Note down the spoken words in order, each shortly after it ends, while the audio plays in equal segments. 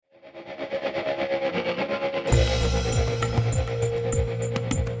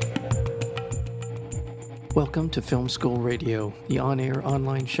Welcome to Film School Radio, the on-air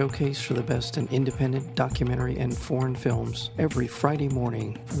online showcase for the best in independent documentary and foreign films, every Friday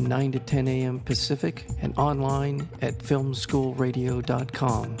morning from 9 to 10 a.m. Pacific and online at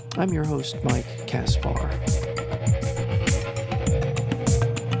filmschoolradio.com. I'm your host, Mike Kaspar.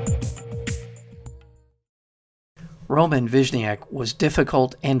 Roman Vishniac was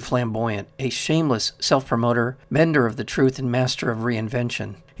difficult and flamboyant, a shameless self-promoter, mender of the truth and master of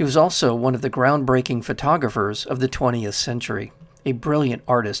reinvention. He was also one of the groundbreaking photographers of the 20th century, a brilliant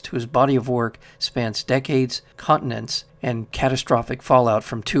artist whose body of work spans decades, continents, and catastrophic fallout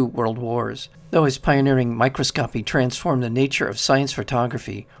from 2 world wars. Though his pioneering microscopy transformed the nature of science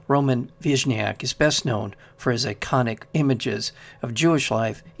photography, Roman Vishniac is best known for his iconic images of Jewish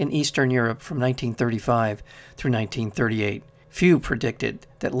life in Eastern Europe from 1935 through 1938. Few predicted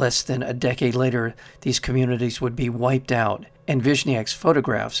that less than a decade later, these communities would be wiped out, and Vishniac's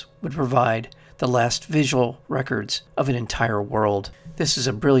photographs would provide the last visual records of an entire world. This is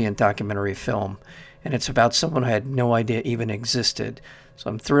a brilliant documentary film, and it's about someone I had no idea even existed. So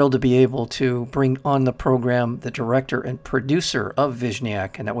I'm thrilled to be able to bring on the program the director and producer of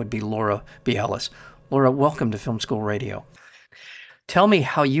Vishniac, and that would be Laura Bialis. Laura, welcome to Film School Radio. Tell me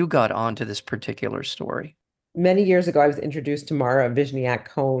how you got onto this particular story. Many years ago, I was introduced to Mara Vishniac,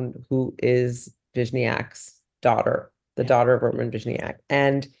 who is Vishniac's daughter, the daughter of Roman Vishniac.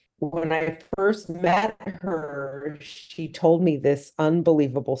 And when I first met her, she told me this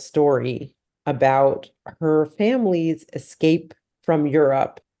unbelievable story about her family's escape from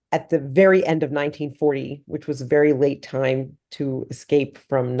Europe at the very end of 1940, which was a very late time to escape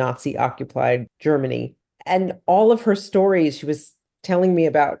from Nazi-occupied Germany. And all of her stories, she was telling me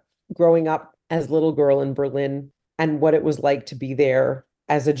about growing up as a little girl in Berlin and what it was like to be there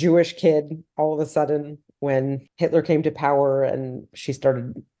as a Jewish kid all of a sudden when Hitler came to power and she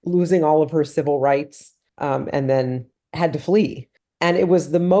started losing all of her civil rights and then had to flee. And it was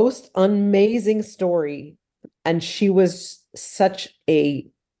the most amazing story. And she was such a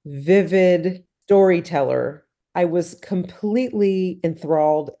vivid storyteller. I was completely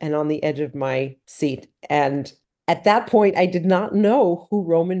enthralled and on the edge of my seat. And at that point, I did not know who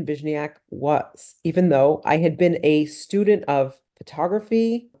Roman Vishniac was, even though I had been a student of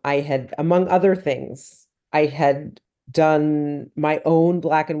photography. I had, among other things, I had done my own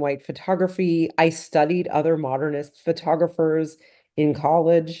black and white photography. I studied other modernist photographers in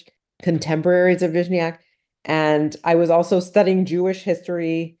college, contemporaries of Vishniac. And I was also studying Jewish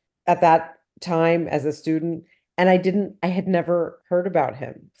history at that time as a student. And I had never heard about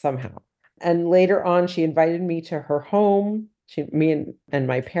him somehow. And later on, she invited me to her home, me and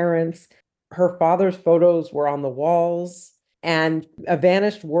my parents. Her father's photos were on the walls. And A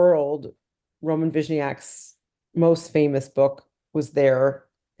Vanished World, Roman Vishniac's most famous book, was there.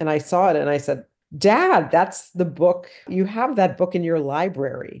 And I saw it and I said, Dad, that's the book. You have that book in your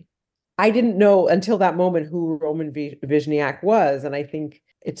library. I didn't know until that moment who Roman Vishniac was. And I think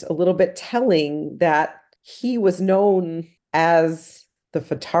it's a little bit telling that he was known as the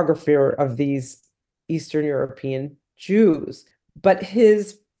photographer of these Eastern European Jews. But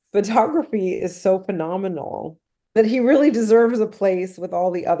his photography is so phenomenal that he really deserves a place with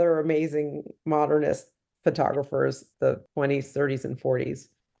all the other amazing modernist photographers, the 20s, 30s, and 40s.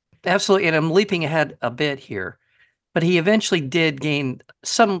 Absolutely. And I'm leaping ahead a bit here, but he eventually did gain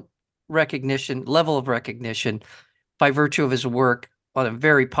some level of recognition by virtue of his work on a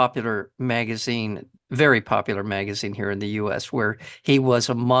very popular magazine here in the US, where he was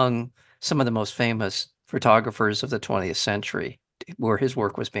among some of the most famous photographers of the 20th century, where his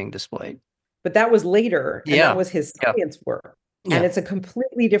work was being displayed. But that was later, and that was his science work. Yeah. And it's a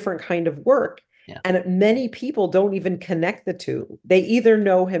completely different kind of work. Yeah. And many people don't even connect the two. They either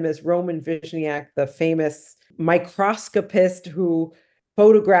know him as Roman Vishniac, the famous microscopist who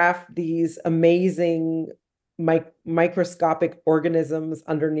photographed these amazing microscopic organisms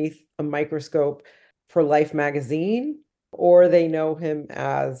underneath a microscope for Life magazine, or they know him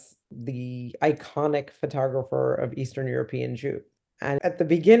as the iconic photographer of Eastern European Jews. And at the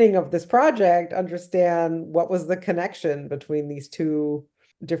beginning of this project, understand what was the connection between these two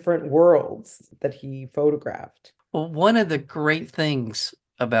different worlds that he photographed. Well, one of the great things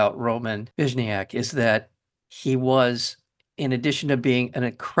about Roman Vishniac is that he was, in addition to being an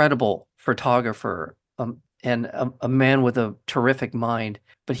incredible photographer and a man with a terrific mind,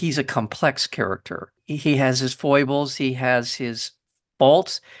 but he's a complex character. He has his foibles, he has his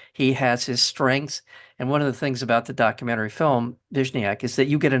faults, he has his strengths. And one of the things about the documentary film, Vishniac, is that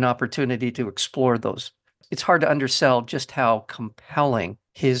you get an opportunity to explore those. It's hard to undersell just how compelling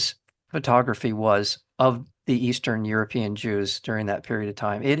his photography was of the Eastern European Jews during that period of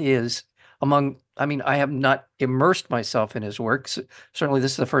time. It is I mean, I have not immersed myself in his work. Certainly,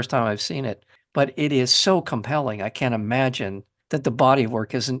 this is the first time I've seen it, but it is so compelling. I can't imagine that the body of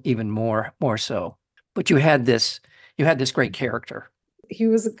work isn't even more so. But you had this great character. He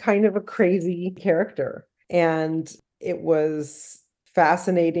was a kind of a crazy character, and it was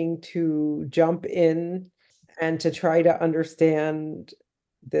fascinating to jump in and to try to understand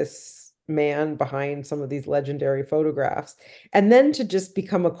this man behind some of these legendary photographs, and then to just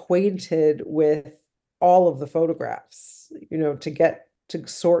become acquainted with all of the photographs, to get to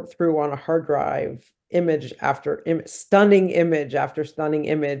sort through on a hard drive image after stunning image after stunning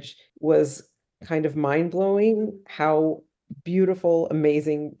image was kind of mind-blowing how beautiful,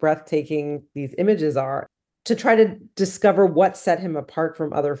 amazing, breathtaking these images are, to try to discover what set him apart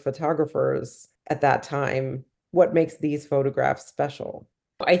from other photographers at that time, what makes these photographs special.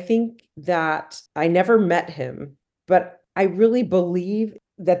 I think that I never met him, but I really believe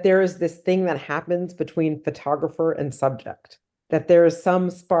that there is this thing that happens between photographer and subject, that there is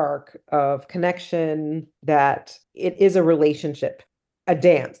some spark of connection, that it is a relationship, a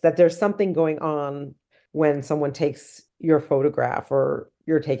dance, that there's something going on when someone takes your photograph or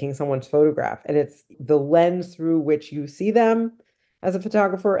you're taking someone's photograph, and it's the lens through which you see them as a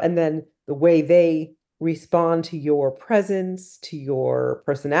photographer, and then the way they respond to your presence, to your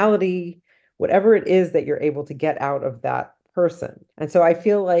personality, whatever it is that you're able to get out of that person. And so I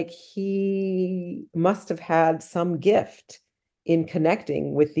feel like he must have had some gift in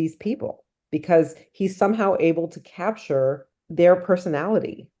connecting with these people, because he's somehow able to capture their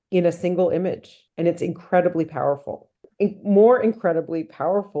personality in a single image. And it's incredibly powerful. More incredibly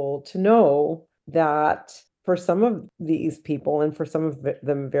powerful to know that for some of these people, and for some of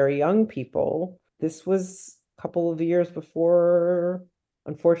them very young people, this was a couple of years before,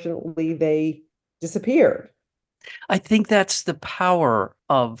 unfortunately, they disappeared. I think that's the power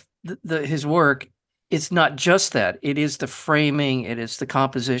of his work. It's not just that. It is the framing, it is the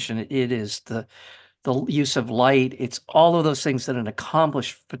composition, it is the use of light. It's all of those things that an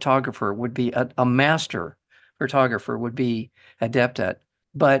accomplished photographer would be, a master photographer would be adept at.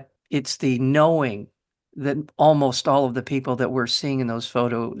 But it's the knowing that almost all of the people that we're seeing in those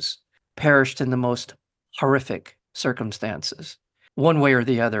photos perished in the most horrific circumstances, one way or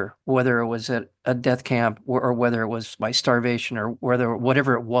the other, whether it was at a death camp or whether it was by starvation or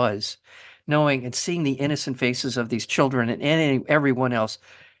whatever it was, knowing and seeing the innocent faces of these children and everyone else,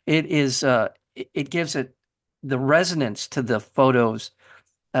 it is it gives it the resonance to the photos,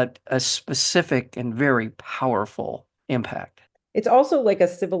 a specific and very powerful impact. It's also like a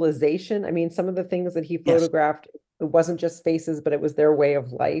civilization. I mean, some of the things that he Yes. photographed, it wasn't just spaces, but it was their way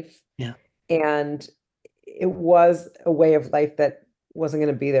of life. Yeah. And it was a way of life that wasn't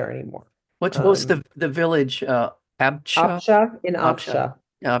going to be there anymore. What was the village, Abcha? Apsha in Abcha.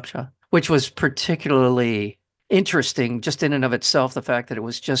 Apsha. Abcha, which was particularly interesting just in and of itself, the fact that it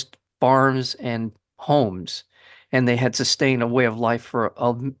was just farms and homes, and they had sustained a way of life for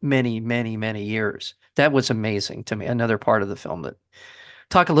many years. That was amazing to me. Another part of the film. That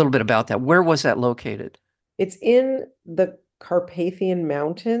talk a little bit about that. Where was that located? It's in the Carpathian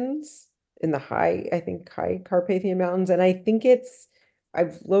Mountains, in the I think, high Carpathian Mountains. And I think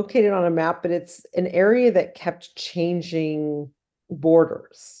I've located on a map, but it's an area that kept changing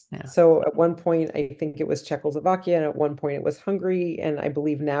borders. Yeah. So at one point, I think it was Czechoslovakia, and at one point it was Hungary, and I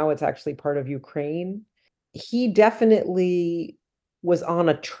believe now it's actually part of Ukraine. He definitely was on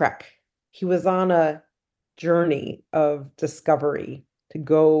a trek. He was on a journey of discovery to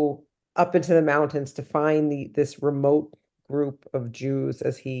go up into the mountains to find this remote group of Jews,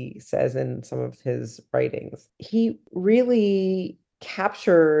 as he says in some of his writings. He really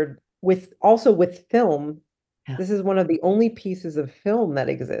captured, with film. Yeah. This is one of the only pieces of film that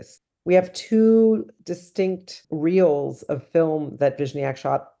exists. We have two distinct reels of film that Vishniac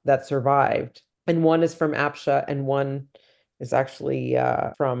shot that survived, and one is from Apsha, and one is actually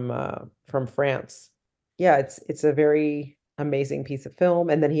from France. Yeah, it's a very amazing piece of film.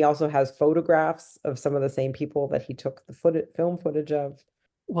 And then he also has photographs of some of the same people that he took the film footage of.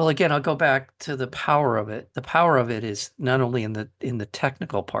 Well, again, I'll go back to the power of it. The power of it is not only in the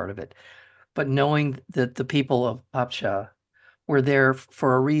technical part of it, but knowing that the people of Apsha were there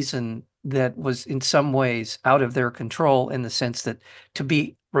for a reason that was in some ways out of their control, in the sense that to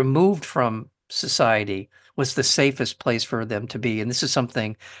be removed from society was the safest place for them to be. And this is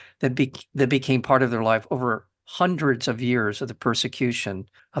something that became part of their life over hundreds of years of the persecution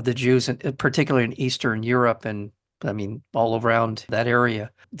of the Jews, and particularly in Eastern Europe, and I mean all around that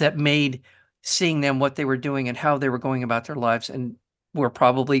area, that made seeing them, what they were doing and how they were going about their lives, and were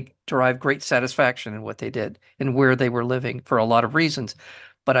probably derived great satisfaction in what they did and where they were living for a lot of reasons.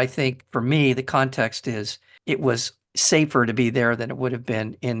 But I think for me, the context is it was safer to be there than it would have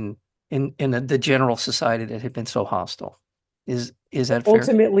been in the general society that had been so hostile. Is that fair?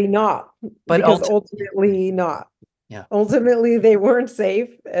 Ultimately not, But because ultimately, ultimately not. yeah, Ultimately, they weren't safe,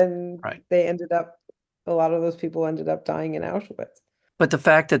 and right. they ended up, a lot of those people ended up dying in Auschwitz. But the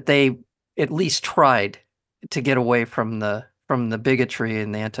fact that they at least tried to get away from the bigotry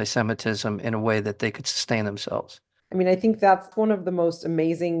and the anti-Semitism in a way that they could sustain themselves. I mean, I think that's one of the most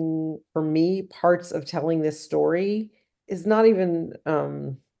amazing, for me, parts of telling this story is not even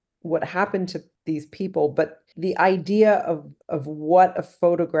what happened to these people, but the idea of what a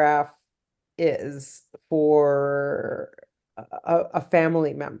photograph is for a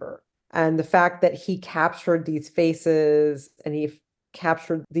family member. And the fact that he captured these faces and he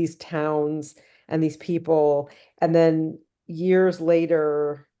captured these towns and these people. And then years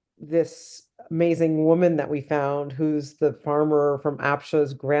later, this amazing woman that we found, who's the farmer from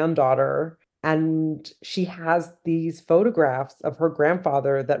Apsha's granddaughter. And she has these photographs of her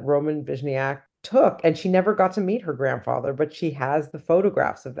grandfather that Roman Vishniac took, and she never got to meet her grandfather, but she has the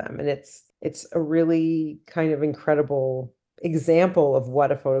photographs of them. And it's a really kind of incredible example of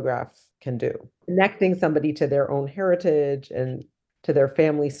what a photograph can do, connecting somebody to their own heritage and to their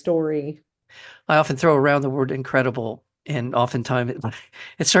family story. I often throw around the word incredible, and oftentimes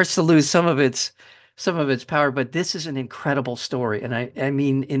it starts to lose some of its power. But this is an incredible story, and I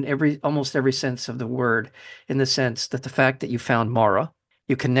mean in every almost every sense of the word, in the sense that the fact that you found Mara,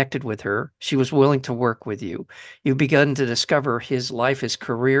 you connected with her, she was willing to work with you, you've begun to discover his life, his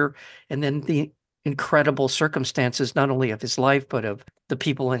career, and then the incredible circumstances not only of his life but of the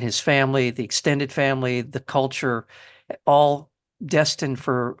people in his family, the extended family, the culture, all destined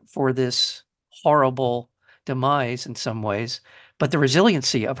for this horrible demise in some ways, but the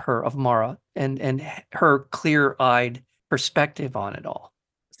resiliency of her, of Mara, and her clear-eyed perspective on it all.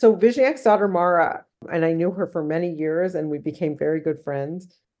 So Vizhyak's daughter Mara, and I knew her for many years and we became very good friends.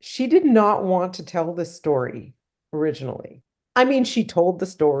 She did not want to tell this story originally. I mean, she told the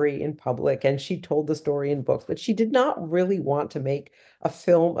story in public and she told the story in books, but she did not really want to make a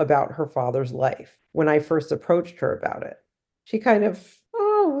film about her father's life when I first approached her about it. She kind of,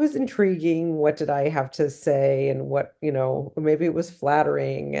 oh, it was intriguing. What did I have to say? And what, maybe it was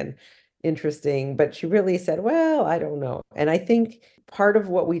flattering and interesting, but she really said, well, I don't know. And I think part of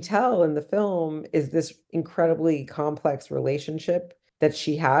what we tell in the film is this incredibly complex relationship that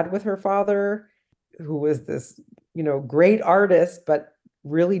she had with her father, who was this, great artist, but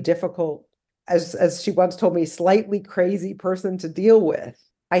really difficult, as she once told me, slightly crazy person to deal with.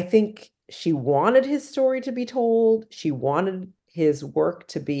 I think she wanted his story to be told. She wanted his work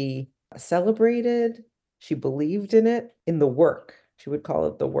to be celebrated. She believed in it, in the work. She would call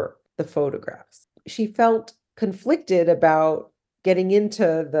it the work, the photographs. She felt conflicted about getting into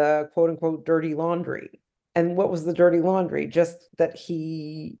the quote unquote dirty laundry. And what was the dirty laundry? Just that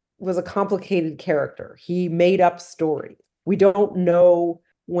he was a complicated character. He made up stories. We don't know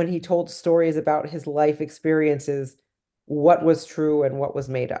when he told stories about his life experiences what was true and what was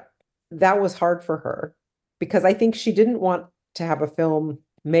made up. That was hard for her because I think she didn't want to have a film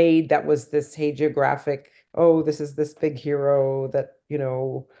made that was this hagiographic, oh, this is this big hero that,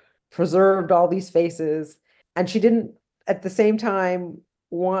 preserved all these faces. And she didn't at the same time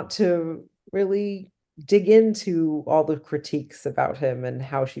want to really dig into all the critiques about him and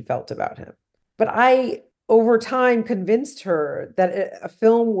how she felt about him. But I, over time, convinced her that a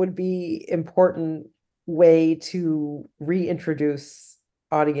film would be important way to reintroduce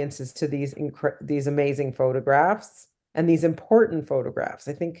audiences to these amazing photographs and these important photographs.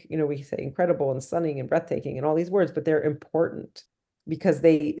 I think, we say incredible and stunning and breathtaking and all these words, but they're important because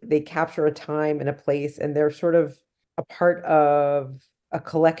they capture a time and a place, and they're sort of a part of a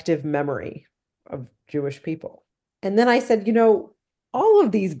collective memory of Jewish people. And then I said, all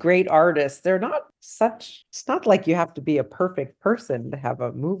of these great artists, it's not like you have to be a perfect person to have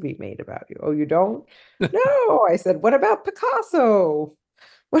a movie made about you. Oh, you don't? No, I said, what about Picasso?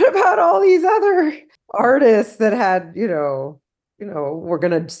 What about all these other artists that had, we're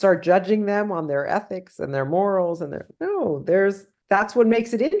going to start judging them on their ethics and their morals and no, that's what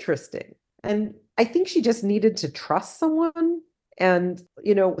makes it interesting. And I think she just needed to trust someone. And,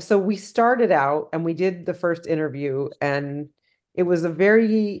 so we started out and we did the first interview, and it was a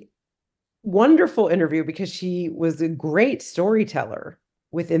very wonderful interview because she was a great storyteller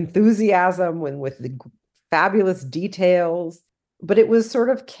with enthusiasm and with the fabulous details, but it was sort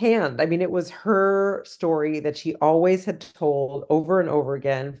of canned. I mean, it was her story that she always had told over and over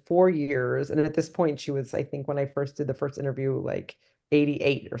again for years. And at this point, she was, I think, when I first did the first interview, like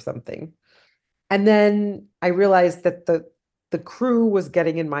 88 or something. And then I realized that the crew was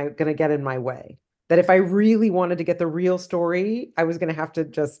gonna get in my way. That if I really wanted to get the real story, I was gonna have to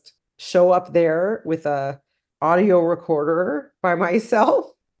just show up there with a audio recorder by myself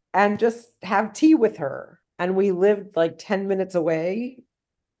and just have tea with her. And we lived like 10 minutes away.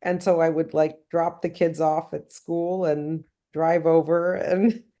 And so I would like drop the kids off at school and drive over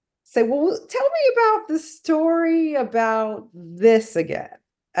and say, well, tell me about the story about this again.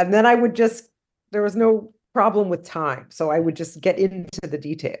 And then I would just, there was no problem with time. So I would just get into the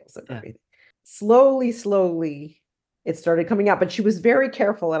details of Yeah. everything. Slowly, slowly, it started coming out, but she was very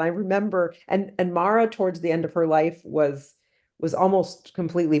careful. And I remember, and Mara towards the end of her life was almost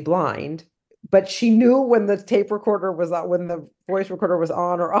completely blind, but she knew when the tape recorder was on, when the voice recorder was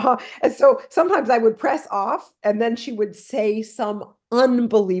on or off. And so sometimes I would press off and then she would say some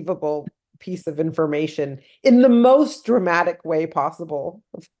unbelievable piece of information in the most dramatic way possible,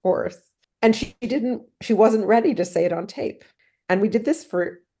 of course. And she wasn't ready to say it on tape. And we did this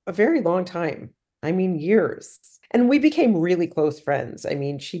for a very long time. I mean, years. And we became really close friends. I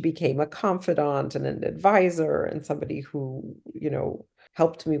mean, she became a confidant and an advisor and somebody who,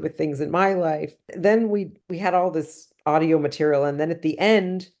 helped me with things in my life. Then we had all this audio material. And then at the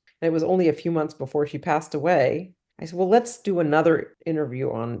end, and it was only a few months before she passed away, I said, well, let's do another interview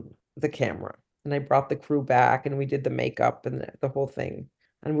on the camera. And I brought the crew back and we did the makeup and the whole thing.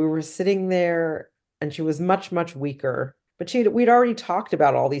 And we were sitting there and she was much, much weaker. But we'd already talked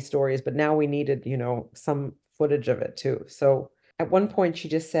about all these stories, but now we needed, some footage of it too. So at one point she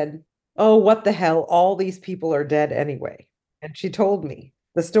just said, oh, what the hell? All these people are dead anyway. And she told me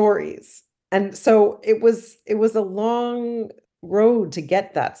the stories. And so it was a long road to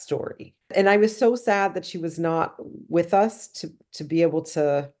get that story. And I was so sad that she was not with us to be able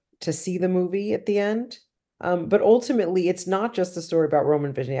to see the movie at the end. But ultimately, it's not just a story about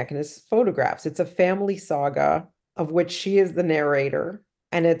Roman Vishniac and his photographs. It's a family saga of which she is the narrator,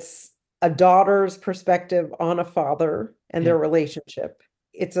 and it's a daughter's perspective on a father and their relationship.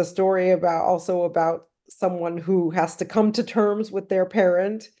 It's a story about someone who has to come to terms with their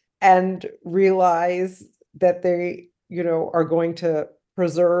parent and realize that they, are going to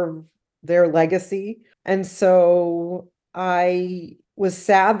preserve their legacy. And so I was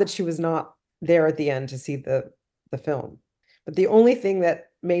sad that she was not there at the end to see the film. But the only thing that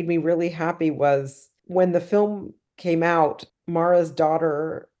made me really happy was when the film came out, Mara's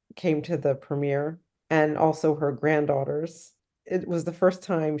daughter came to the premiere and also her granddaughters. It was the first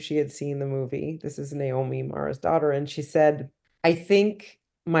time she had seen the movie. This is Naomi, Mara's daughter. And she said, I think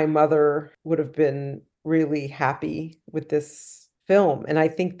my mother would have been really happy with this film. And I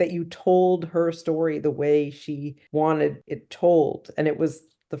think that you told her story the way she wanted it told. And it was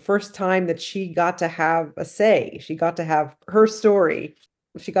the first time that she got to have a say. She got to have her story.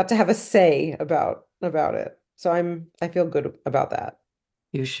 She got to have a say about it. So I feel good about that.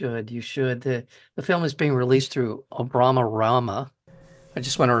 You should. You should. The film is being released through Obrama Rama. I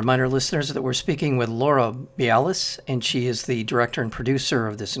just want to remind our listeners that we're speaking with Laura Bialis, and she is the director and producer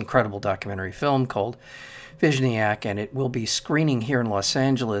of this incredible documentary film called Vishniac, and it will be screening here in Los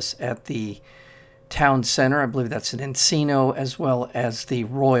Angeles at the Town Center. I believe that's in Encino, as well as the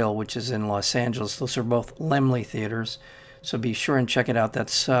Royal, which is in Los Angeles. Those are both Laemmle theaters, so be sure and check it out.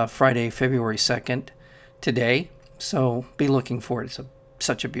 That's Friday, February 2nd, today, so be looking for it. It's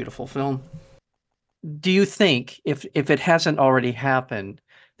such a beautiful film. Do you think, if it hasn't already happened,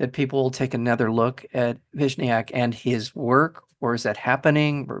 that people will take another look at Vishniac and his work, or is that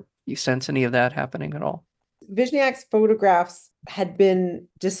happening, or you sense any of that happening at all? Vishniac's photographs had been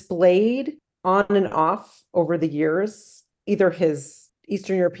displayed on and off over the years, either his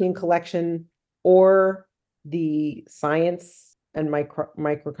Eastern European collection or the science and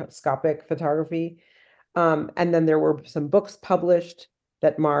microscopic photography. And then there were some books published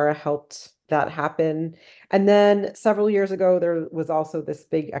that Mara helped that happen. And then several years ago, there was also this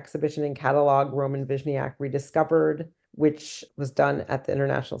big exhibition and catalog, Roman Vishniac Rediscovered, which was done at the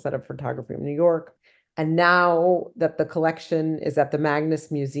International Center of Photography in New York. And now that the collection is at the Magnus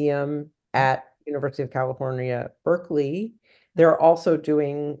Museum at University of California, Berkeley, they're also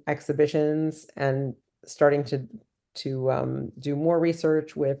doing exhibitions and starting to do more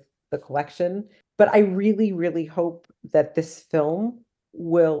research with the collection. But I really, really hope that this film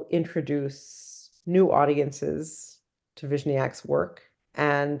will introduce new audiences to Vishniac's work.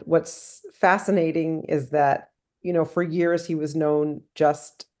 And what's fascinating is that, for years he was known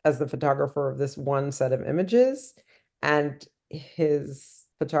just as the photographer of this one set of images. And his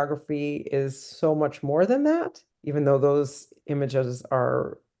photography is so much more than that, even though those images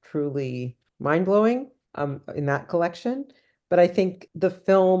are truly mind-blowing in that collection. But I think the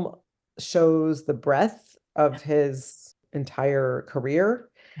film shows the breadth of his entire career.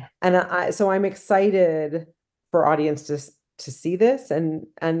 And so I'm excited for audience to see this, and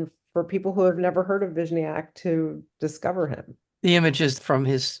for people who have never heard of Vishniac to discover him. The images from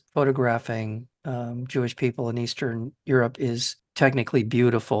his photographing Jewish people in Eastern Europe is technically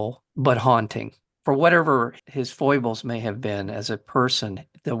beautiful, but haunting. For whatever his foibles may have been as a person,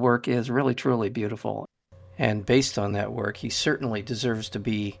 the work is really, truly beautiful. And based on that work, he certainly deserves to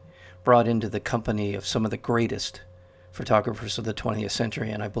be brought into the company of some of the greatest photographers of the 20th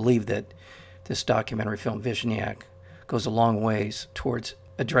century. And I believe that this documentary film, Vishniac, goes a long ways towards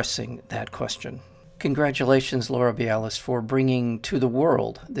addressing that question. Congratulations, Laura Bialis, for bringing to the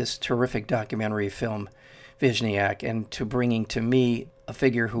world this terrific documentary film, Vishniac, and to bringing to me a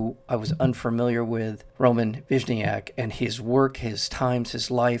figure who I was unfamiliar with, Roman Vishniac, and his work, his times,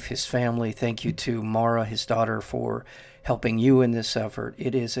 his life, his family. Thank you to Mara, his daughter, for helping you in this effort.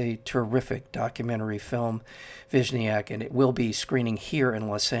 It is a terrific documentary film, Vishniac, and it will be screening here in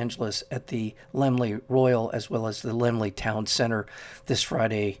Los Angeles at the Laemmle Royal as well as the Laemmle Town Center this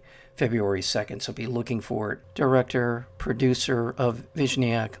Friday, February 2nd. So be looking for it. Director, producer of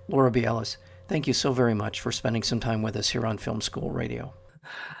Vishniac, Laura Bialis, thank you so very much for spending some time with us here on Film School Radio.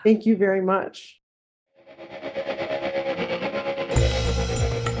 Thank you very much.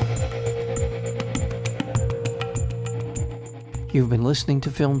 You've been listening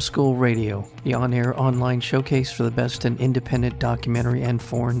to Film School Radio, the on-air online showcase for the best in independent documentary and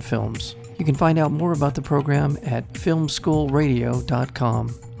foreign films. You can find out more about the program at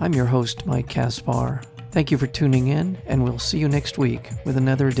filmschoolradio.com. I'm your host, Mike Kaspar. Thank you for tuning in, and we'll see you next week with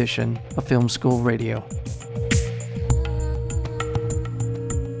another edition of Film School Radio.